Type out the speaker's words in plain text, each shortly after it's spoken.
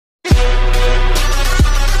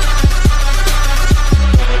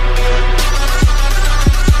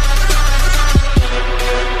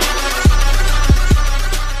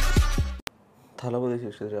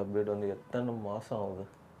63 update வந்து எத்தனை மாதம் ஆகுது?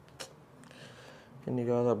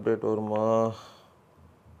 இன்னைக்காவது அப்டேட் வருமா?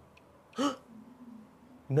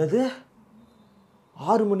 என்னது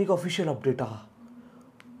 6 மணிக்கு அஃபிஷியல் அப்டேட்டா?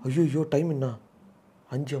 ஐயோ டைம் என்ன?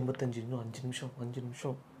 5:55, இன்னும் 5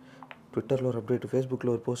 நிமிஷம். ட்விட்டரில் ஒரு அப்டேட்,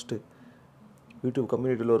 ஃபேஸ்புக்கில் ஒரு போஸ்ட்டு, யூடியூப்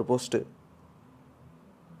கம்யூனிட்டியில் ஒரு போஸ்ட்டு.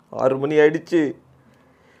 6 மணி ஆயிடுச்சு.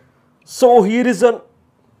 ஸோ ஹீரிசன்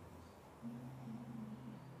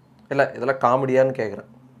இல்லை, இதெல்லாம் காமெடியான்னு கேட்குறேன்.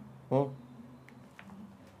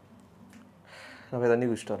 நான் தண்ணி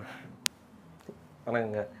குடிச்சிட்டு வரேன்.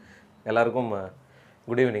 வணக்கங்க எல்லாருக்கும்,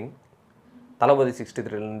 குட் ஈவினிங். தளபதி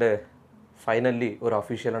 63 ஃபைனலி ஒரு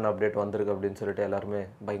அஃபிஷியலான அப்டேட் வந்திருக்கு அப்படின்னு சொல்லிட்டு எல்லாருமே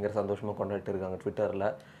பயங்கர சந்தோஷமாக கொண்டாடிட்டு இருக்காங்க ட்விட்டரில்.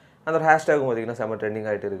 அந்த ஒரு ஹேஷ்டேக்கும் பார்த்திங்கன்னா செம்ம ட்ரெண்டிங்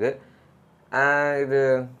ஆகிட்டு இருக்குது. இது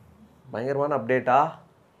பயங்கரமான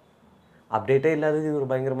அப்டேட்டே இல்லாதது இது ஒரு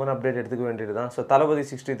பயங்கரமான அப்டேட் எடுத்துக்க வேண்டியது தான். ஸோ தளபதி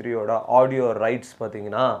 63யோட ஆடியோ ரைட்ஸ்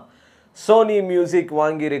பார்த்திங்கன்னா சோனி மியூசிக்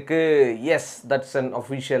வாங்கியிருக்கு. S, that's an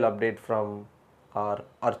official update from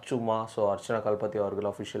அர்ச்சுமா. So Archana Kalpathi அவர்கள்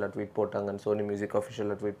அஃபிஷியலாக ட்வீட் போட்டாங்க, சோனி மியூசிக்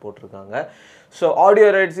அஃபிஷியலாக ட்வீட் போட்டிருக்காங்க. ஸோ ஆடியோ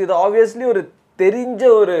ரைட்ஸ் இது ஆப்வியஸ்லி ஒரு தெரிஞ்ச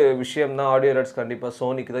ஒரு விஷயம் தான். ஆடியோ ரைட்ஸ் கண்டிப்பாக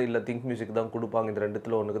சோனிக்கு தான் இல்லை திங்க் மியூசிக் தான் கொடுப்பாங்க, இந்த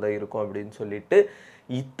ரெண்டுத்தில் ஒன்றுக்கு தான் இருக்கும் அப்படின்னு சொல்லிட்டு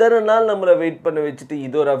இத்தனை நாள் நம்மளை வெயிட் பண்ண வச்சுட்டு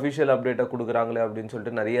இது ஒரு அஃபிஷியல் அப்டேட்டாக கொடுக்குறாங்களே அப்படின்னு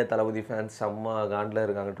சொல்லிட்டு நிறைய தளபதி ஃபேன்ஸ் செம்ம காண்டில்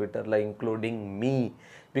இருக்காங்க ட்விட்டரில், இன்க்ளூடிங் மீ.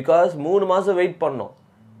 பிகாஸ் 3 மாதம் வெயிட் பண்ணோம்.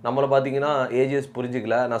 நம்மளை பார்த்தீங்கன்னா ஏஜிஎஸ்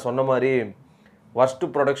புரிஞ்சிக்கல. நான் சொன்ன மாதிரி ஃபர்ஸ்ட்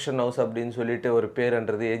ப்ரொடக்ஷன் ஹவுஸ் அப்படின்னு சொல்லிட்டு ஒரு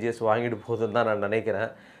பேருன்றது ஏஜிஎஸ் வாங்கிட்டு போகுதுன்னு தான் நான் நினைக்கிறேன்.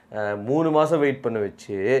 3 மாதம் வெயிட் பண்ண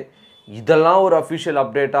வச்சு இதெல்லாம் ஒரு அஃபிஷியல்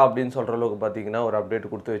அப்டேட்டா அப்படின்னு சொல்கிற அளவுக்கு பார்த்தீங்கன்னா ஒரு அப்டேட்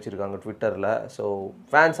கொடுத்து வச்சுருக்காங்க ட்விட்டரில். ஸோ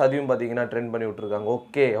ஃபேன்ஸ் அதையும் பார்த்தீங்கன்னா ட்ரெண்ட் பண்ணி விட்ருக்காங்க.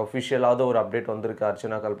 ஓகே, அஃபிஷியலாவது ஒரு அப்டேட் வந்திருக்கு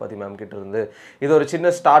அர்ச்சனா கல்பதி மேம் கிட்ட இருந்து. இது ஒரு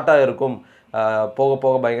சின்ன ஸ்டார்ட்டாக இருக்கும், போக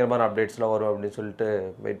போக பயங்கரமான அப்டேட்ஸ்லாம் வரும் அப்படின்னு சொல்லிட்டு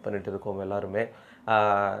வெயிட் பண்ணிட்டு இருக்கோம் எல்லாருமே.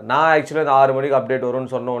 நான் ஆக்சுவலாக இந்த 6 மணிக்கு அப்டேட்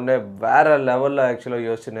வரும்னு சொன்ன உடனே வேறு லெவலில் ஆக்சுவலாக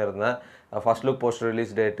யோசிச்சுன்னு இருந்தேன். First look poster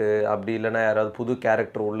release date, அப்படி இல்லைனா யாராவது புது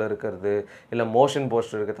கேரக்டர் உள்ளே இருக்கிறது, இல்லை மோஷன்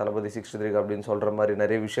போஸ்டர் இருக்குது தளபதி 63 அப்படின்னு சொல்கிற மாதிரி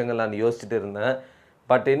நிறைய விஷயங்கள் நான் யோசிச்சுட்டு இருந்தேன்.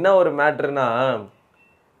 பட் என்ன ஒரு மேட்ருனா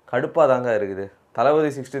கடுப்பாக தாங்க இருக்குது.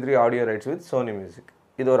 தளபதி 63 audio rights with Sony music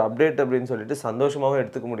இது ஒரு அப்டேட் அப்படின்னு சொல்லிட்டு சந்தோஷமாகவும்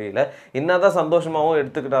எடுத்துக்க முடியல. என்ன தான் சந்தோஷமாகவும்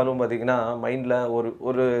எடுத்துக்கிட்டாலும் பார்த்திங்கன்னா மைண்டில்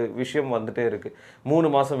ஒரு விஷயம் வந்துகிட்டே இருக்குது. 3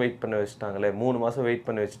 மாதம் வெயிட் பண்ண வச்சுட்டாங்களே, 3 மாதம் வெயிட்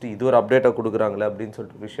பண்ணி வச்சுட்டு இது ஒரு அப்டேட்டை கொடுக்குறாங்களே அப்படின்னு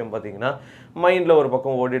சொல்லிட்டு விஷயம் பார்த்திங்கன்னா மைண்டில் ஒரு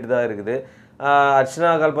பக்கம் ஓடிட்டு தான் இருக்குது.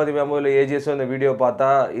 அர்ச்சனா கல்பதி மேமோ இல்லை ஏஜிஎஸோ இந்த வீடியோ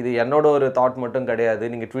பார்த்தா இது என்னோட ஒரு தாட் மட்டும் கிடையாது.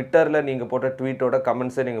 நீங்கள் ட்விட்டரில் நீங்கள் போட்ட ட்வீட்டோட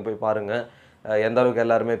கமெண்ட்ஸை நீங்கள் போய் பாருங்கள், எந்த அளவுக்கு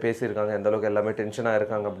எல்லாருமே பேசியிருக்காங்க, எந்த அளவுக்கு எல்லாமே டென்ஷனாக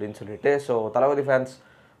இருக்காங்க அப்படின்னு சொல்லிட்டு. ஸோ தளபதி ஃபேன்ஸ்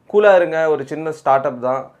கூலாக இருங்க. ஒரு சின்ன ஸ்டார்ட் அப்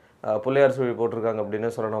தான், பிள்ளையார் சொல்லி போட்டிருக்காங்க அப்படின்னு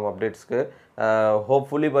சொல்லணும் அப்டேட்ஸ்க்கு.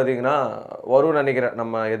 ஹோப்ஃபுல்லி பார்த்திங்கன்னா வரும்னு நினைக்கிறேன்.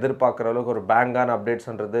 நம்ம எதிர்பார்க்குற அளவுக்கு ஒரு பேங்கான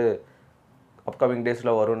அப்டேட்ஸ்ன்றது அப்கமிங் டேஸில்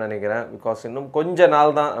வரும்னு நினைக்கிறேன். பிகாஸ் இன்னும் கொஞ்ச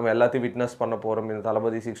நாள் தான் நம்ம எல்லாத்தையும் விட்னஸ் பண்ண போகிறோம். இந்த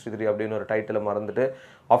தளபதி 63 அப்படின்னு ஒரு டைட்டிலை மறந்துட்டு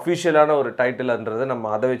அஃபிஷியலான ஒரு டைட்டில்ன்றது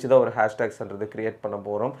நம்ம அதை வச்சு தான் ஒரு ஹேஷ்டேக்ஸ்ன்றது க்ரியேட் பண்ண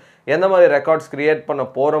போகிறோம். எந்த மாதிரி ரெக்கார்ட்ஸ் க்ரியேட் பண்ண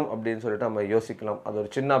போகிறோம் அப்படின்னு சொல்லிட்டு நம்ம யோசிக்கலாம். அது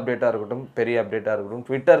ஒரு சின்ன அப்டேட்டாக இருக்கட்டும், பெரிய அப்டேட்டாக இருக்கட்டும்.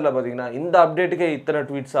 ட்விட்டரில் பார்த்திங்கன்னா இந்த அப்டேட்டுக்கே இத்தனை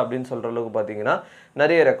ட்வீட்ஸ் அப்படின்னு சொல்கிற அளவுக்கு பார்த்திங்கன்னா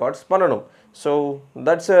நிறைய ரெக்கார்ட்ஸ் பண்ணணும். So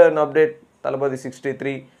that's an update. Thalapathy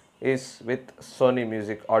 63 is with Sony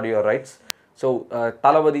music audio rights. So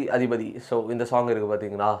தளபதி அதிபதி, ஸோ இந்த சாங் இருக்குது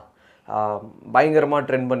பார்த்தீங்களா, பயங்கரமாக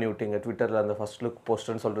ட்ரெண்ட் பண்ணி விட்டீங்க ட்விட்டரில். அந்த ஃபர்ஸ்ட் லுக்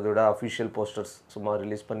போஸ்டர்னு சொல்கிறத விட அஃபிஷியல் போஸ்டர்ஸ் சும்மா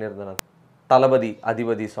ரிலீஸ் பண்ணியிருந்தேன். தளபதி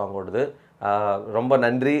அதிபதி சாங்கோடது ரொம்ப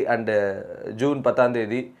நன்றி. அண்டு ஜூன்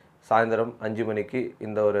 10 சாயந்தரம் 5 மணிக்கு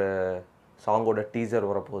இந்த ஒரு சாங்கோட டீசர்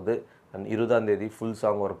வரப்போகுது. அண்ட் 20 ஃபுல்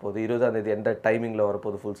சாங் வரப்போகுது. 20 எந்த டைமிங்கில்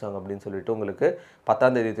வரப்போகுது ஃபுல் சாங் அப்படின்னு சொல்லிட்டு உங்களுக்கு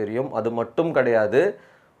 10 தெரியும். அது மட்டும் கிடையாது,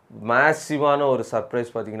 மேசிவான ஒரு சர்ப்ரைஸ்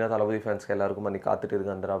பார்த்தீங்கன்னா தளபதி ஃபேன்ஸ்க்கு எல்லாருக்கும் பண்ணி காத்துட்டு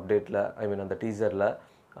இருக்கு அந்த அப்டேட்டில், ஐ மீன் அந்த டீசரில்.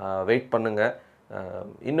 வெயிட் பண்ணுங்கள்.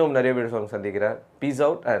 இன்னும் நிறைய வீடியோஸ் வாங்க சந்திக்கிறேன். Peace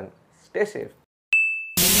out and stay safe.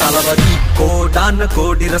 தளபதி கோடான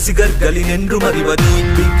கோடி ரசிகர்களின் என்றும் அறிவதி,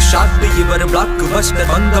 பிக் ஷாட் இவர் பிளாக்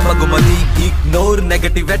பஸ்டர் வந்த மகுமதி, இக்னோர்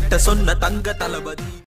நெகட்டிவ் வெட்ட சொன்ன தங்க தளபதி.